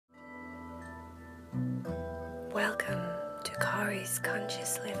Welcome to Cory's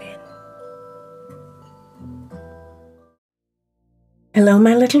Conscious Living. Hello,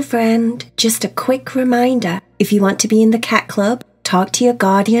 my little friend. Just a quick reminder, if you want to be in the cat club, talk to your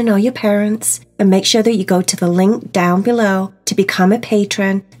guardian or your parents and make sure that you go to the link down below to become a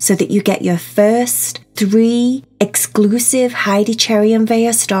patron so that you get your first 3 exclusive Heidi, Cherry and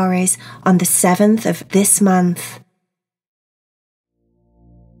Vaya stories on the 7th of this month.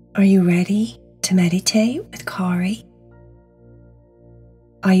 Are you ready to meditate with Cory?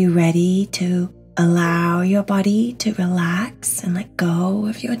 Are you ready to allow your body to relax and let go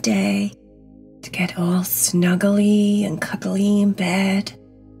of your day, to get all snuggly and cuddly in bed?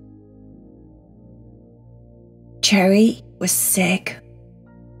 Cherry was sick.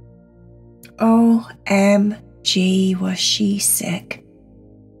 OMG, was she sick.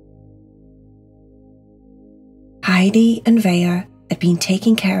 Heidi and Vaya had been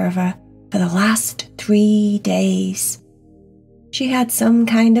taking care of her for the last 3 days. She had some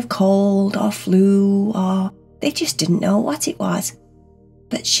kind of cold or flu, or they just didn't know what it was,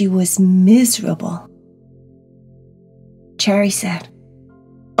 but she was miserable. Cherry said,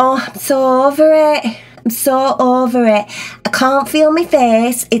 "Oh, I'm so over it. I'm so over it. I can't feel my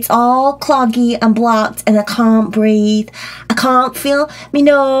face. It's all cloggy and blocked and I can't breathe. I can't feel my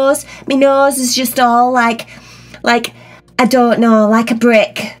nose. My nose is just all like, I don't know, like a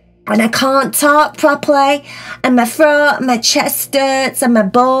brick. And I can't talk properly, and my throat, my chest hurts, and my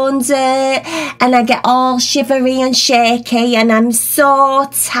bones hurt, and I get all shivery and shaky, and I'm so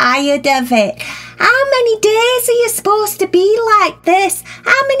tired of it. How many days are you supposed to be like this?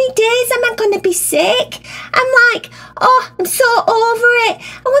 How many days am I going to be sick?" I'm like, I'm so over it.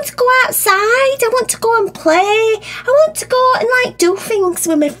 I want to go outside. I want to go and play. I want to go and do things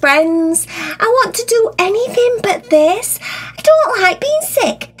with my friends. I want to do anything but this. I don't like being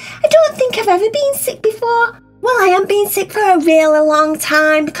sick. I don't think I've ever been sick before. Well, I haven't been sick for a really long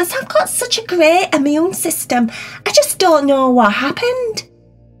time because I've got such a great immune system. I just don't know what happened.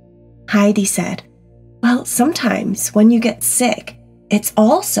 Heidi said, "Well, sometimes when you get sick, it's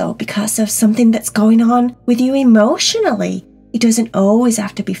also because of something that's going on with you emotionally. It doesn't always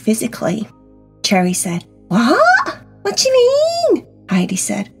have to be physically." Cherry said, "What? What do you mean?" Heidi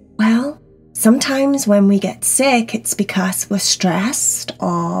said, "Well, sometimes when we get sick, it's because we're stressed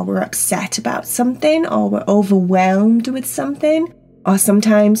or we're upset about something or we're overwhelmed with something. Or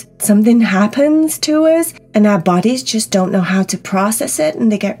sometimes something happens to us and our bodies just don't know how to process it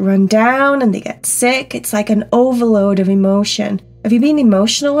and they get run down and they get sick. It's like an overload of emotion. Have you been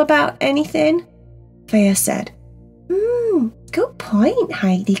emotional about anything?" Vaya said, "Good point,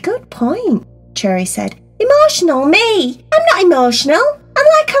 Heidi, good point." Cherry said, "Emotional, me? I'm not emotional. I'm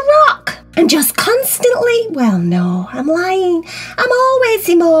like a rock. I'm just constantly, well, no, I'm lying. I'm always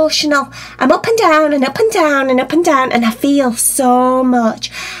emotional. I'm up and down and up and down and up and down and I feel so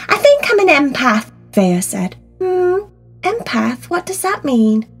much. I think I'm an empath." Vaya said, "Empath? What does that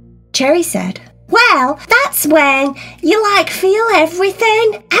mean?" Cherry said, "Well, that's when you feel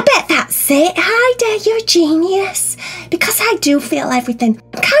everything." I bet that's it, Heidi, you're a genius. Because I do feel everything.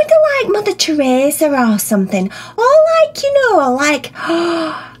 I'm kind of like Mother Teresa or something. Or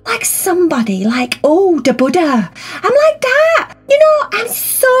like somebody, the Buddha. I'm like that. I'm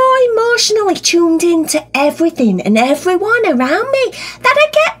so emotionally tuned into everything and everyone around me that I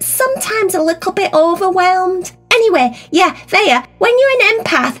get sometimes a little bit overwhelmed. Anyway, Vaya, when you're an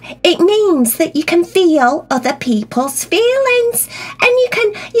empath, it means that you can feel other people's feelings. And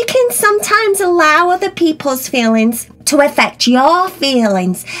you can sometimes allow other people's feelings to affect your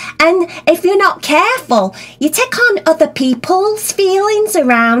feelings. And if you're not careful, you take on other people's feelings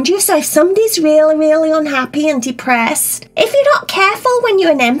around you. So if somebody's really, really unhappy and depressed, if you're not careful when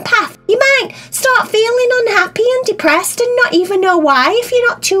you're an empath, you might start feeling unhappy and depressed and not even know why if you're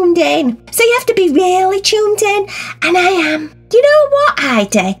not tuned in. So you have to be really tuned in. And I am. You know what,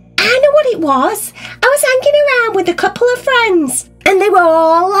 Heidi? I know what it was. I was hanging around with a couple of friends and they were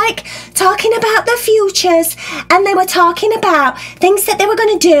all talking about their futures and they were talking about things that they were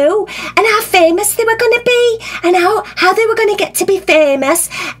going to do and how famous they were going to be and how they were going to get to be famous.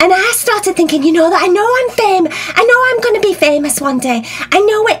 And I started thinking, that I know I'm famous. I know I'm going to be famous one day. I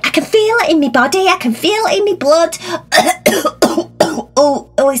know it. I can feel it in my body. I can feel it in my blood.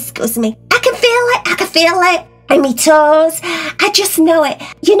 Excuse me. I can feel it. And me toes, I just know it.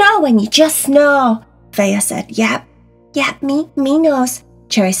 When you just know. Vaya said, Yep, me knows.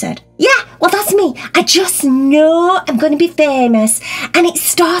 Cherry said, yeah, well, that's me. I just know I'm going to be famous. And it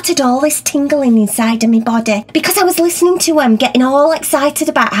started all this tingling inside of my body because I was listening to them getting all excited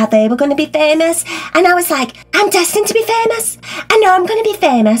about how they were going to be famous. And I was like, I'm destined to be famous. I know I'm going to be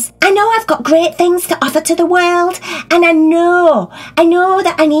famous. I know I've got great things to offer to the world. And I know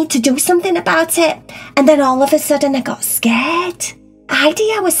that I need to do something about it. And then all of a sudden I got scared.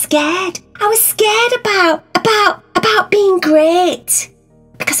 Heidi, I was scared. I was scared about being great.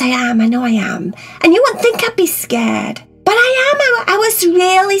 Because I know I am. And you wouldn't think I'd be scared. But I am. I was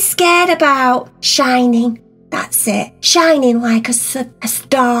really scared about shining. That's it. Shining like a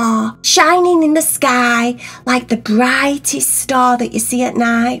star. Shining in the sky like the brightest star that you see at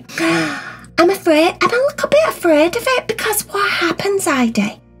night. I'm afraid. I'm a little bit afraid of it because what happens,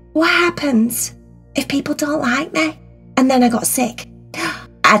 Heidi? What happens if people don't like me? And then I got sick.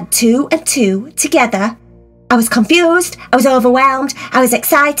 Add 2 and 2 together. I was confused, I was overwhelmed, I was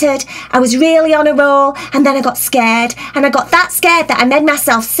excited, I was really on a roll, and then I got scared, and I got that scared that I made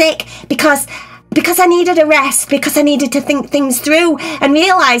myself sick because I needed a rest, because I needed to think things through and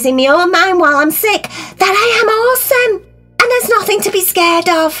realise in my own mind while I'm sick that I am awesome, and there's nothing to be scared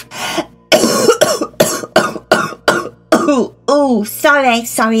of. Oh,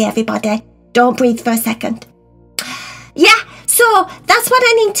 sorry everybody. Don't breathe for a second. Yeah. So, that's what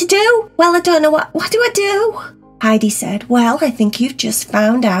I need to do. Well, I don't know what do I do? Heidi said, well, I think you've just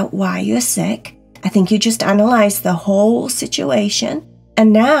found out why you're sick. I think you just analysed the whole situation.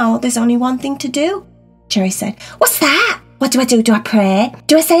 And now there's only one thing to do. Cherry said, what's that? What do I do? Do I pray?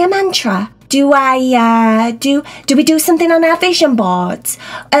 Do I say a mantra? Do we do something on our vision boards?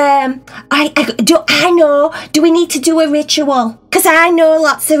 Do we need to do a ritual? Because I know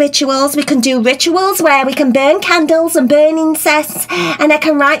lots of rituals. We can do rituals where we can burn candles and burn incense, and I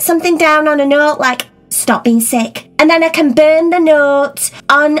can write something down on a note like, stop being sick. And then I can burn the note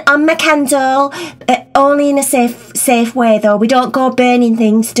on my candle, only in a safe way though. We don't go burning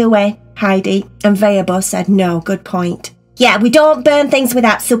things, do we? Heidi and Vaya both said, no, good point. Yeah, we don't burn things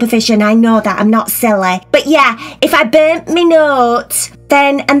without supervision. I know that. I'm not silly. But yeah, if I burnt my note,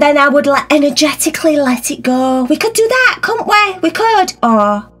 then I would energetically let it go. We could do that, couldn't we? We could.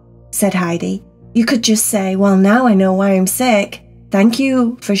 Or, said Heidi, you could just say, well, now I know why I'm sick. Thank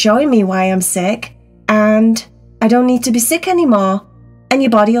you for showing me why I'm sick. And I don't need to be sick anymore. And your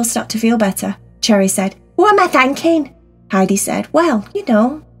body will start to feel better. Cherry said, who am I thanking? Heidi said, well, you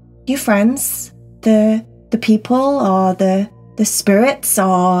know, your friends, the people or the spirits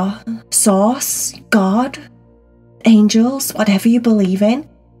or source, God, angels, whatever you believe in,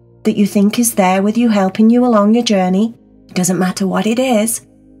 that you think is there with you, helping you along your journey. It doesn't matter what it is.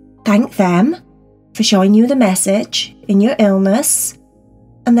 Thank them for showing you the message in your illness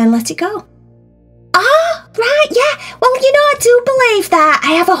and then let it go. Ah, right, yeah. Well, you know, I do believe that.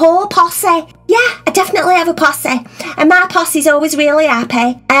 I have a whole posse. Yeah, I definitely have a posse. And my posse's always really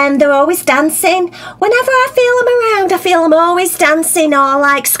happy. And they're always dancing. Whenever I feel them around, I feel them always dancing, or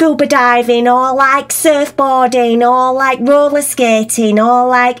like scuba diving, or like surfboarding, or like roller skating, or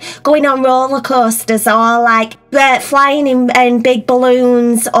like going on roller coasters, or like flying in big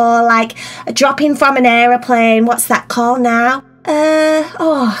balloons, or like dropping from an aeroplane. What's that called now?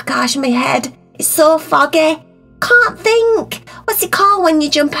 Oh gosh, my head. It's so foggy. Can't think. What's it called when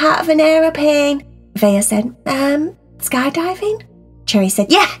you jump out of an aeroplane? Vaya said, skydiving? Cherry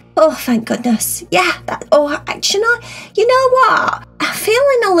said, yeah. Oh, thank goodness. Yeah. Actually, you know what? I'm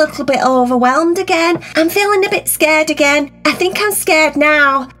feeling a little bit overwhelmed again. I'm feeling a bit scared again. I think I'm scared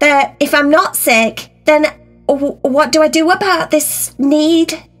now that if I'm not sick, then what do I do about this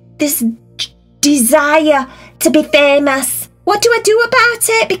need, this desire to be famous? What do I do about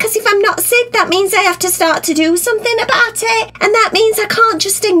it? Because if I'm not sick, that means I have to start to do something about it. And that means I can't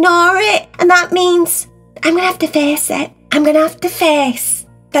just ignore it. And that means I'm going to have to face it. I'm going to have to face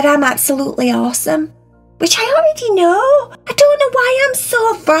that I'm absolutely awesome. Which I already know. I don't know why I'm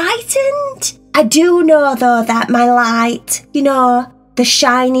so frightened. I do know, though, that my light, you know, the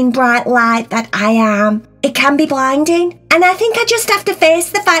shining bright light that I am, it can be blinding. And I think I just have to face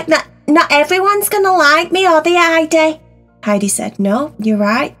the fact that not everyone's going to like me or the Heidi. Heidi said, no, you're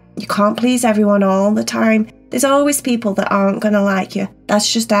right. You can't please everyone all the time. There's always people that aren't going to like you.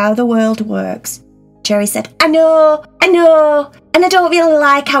 That's just how the world works. Cherry said, I know. And I don't really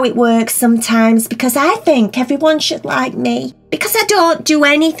like how it works sometimes because I think everyone should like me. Because I don't do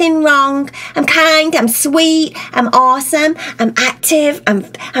anything wrong. I'm kind, I'm sweet, I'm awesome, I'm active, I'm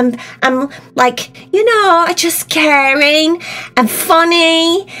like, you know, I'm just caring, I'm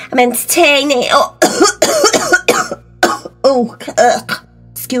funny, I'm entertaining.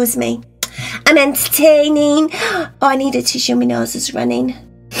 Excuse me. and entertaining. Oh, I need a tissue. My nose is running.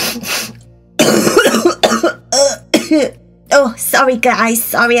 Oh, sorry guys.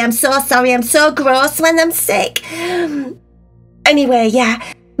 Sorry, I'm so sorry. I'm so gross when I'm sick. Anyway,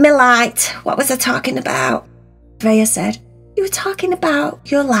 yeah. My light. What was I talking about? Vaya said, you were talking about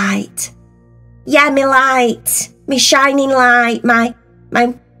your light. Yeah, my light. My shining light. My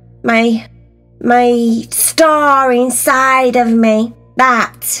star inside of me.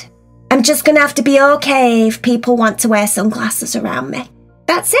 That. I'm just going to have to be okay if people want to wear sunglasses around me.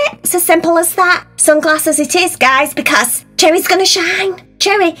 That's it. It's as simple as that. Sunglasses it is, guys, because Cherry's going to shine.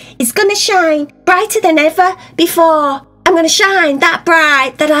 Cherry is going to shine brighter than ever before. I'm going to shine that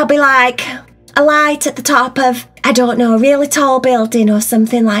bright that I'll be like a light at the top of, I don't know, a really tall building or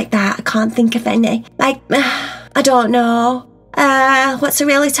something like that. I can't think of any. Like, I don't know. What's a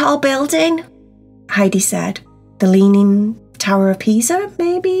really tall building? Heidi said. The Leaning Tower of Pisa,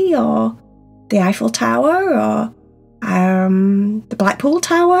 maybe? Or the Eiffel Tower? Or the Blackpool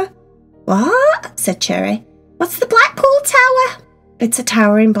Tower? What? Said Cherry. What's the Blackpool Tower? It's a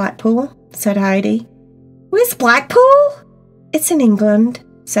tower in Blackpool, said Heidi. Where's Blackpool? It's in England,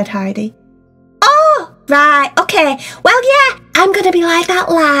 said Heidi. Oh, right, okay. Well, yeah, I'm going to be like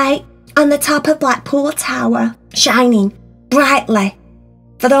that light on the top of Blackpool Tower, shining brightly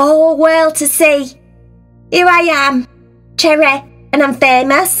for the whole world to see. Here I am, Cherry, and I'm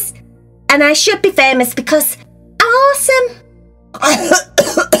famous. And I should be famous because I'm awesome.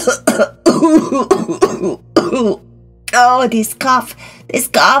 Oh, this cough.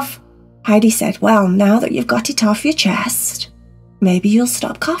 Heidi said, well, now that you've got it off your chest, maybe you'll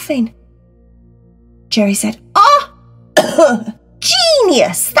stop coughing. Cherry said, oh,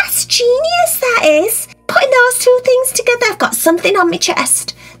 genius. That's genius, that is. Putting those two things together, I've got something on my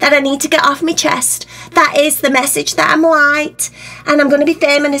chest that I need to get off my chest. That is the message that I'm light. And I'm going to be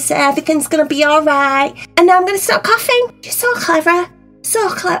famous. Everything's going to be all right. And now I'm going to stop coughing. You're so clever. So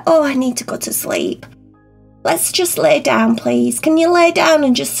clever. Oh, I need to go to sleep. Let's just lay down, please. Can you lay down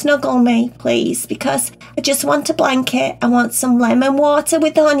and just snuggle me, please? Because I just want a blanket. I want some lemon water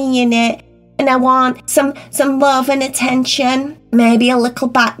with honey in it. And I want some love and attention. Maybe a little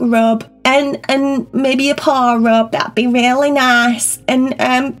back rub. And maybe a paw rub. That'd be really nice. And,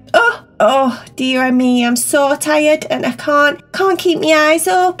 oh, dear me. I'm so tired and I can't keep my eyes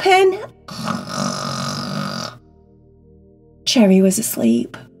open. Cherry was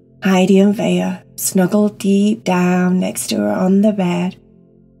asleep. Heidi and Vaya snuggled deep down next to her on the bed.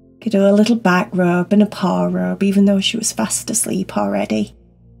 Could do a little back rub and a paw rub, even though she was fast asleep already.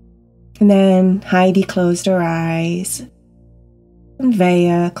 And then Heidi closed her eyes. And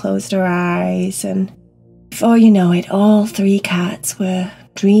Vaya closed her eyes. And before you know it, all three cats were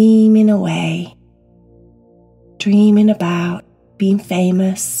dreaming away. Dreaming about being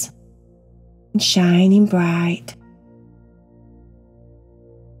famous and shining bright.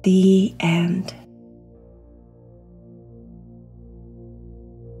 The end.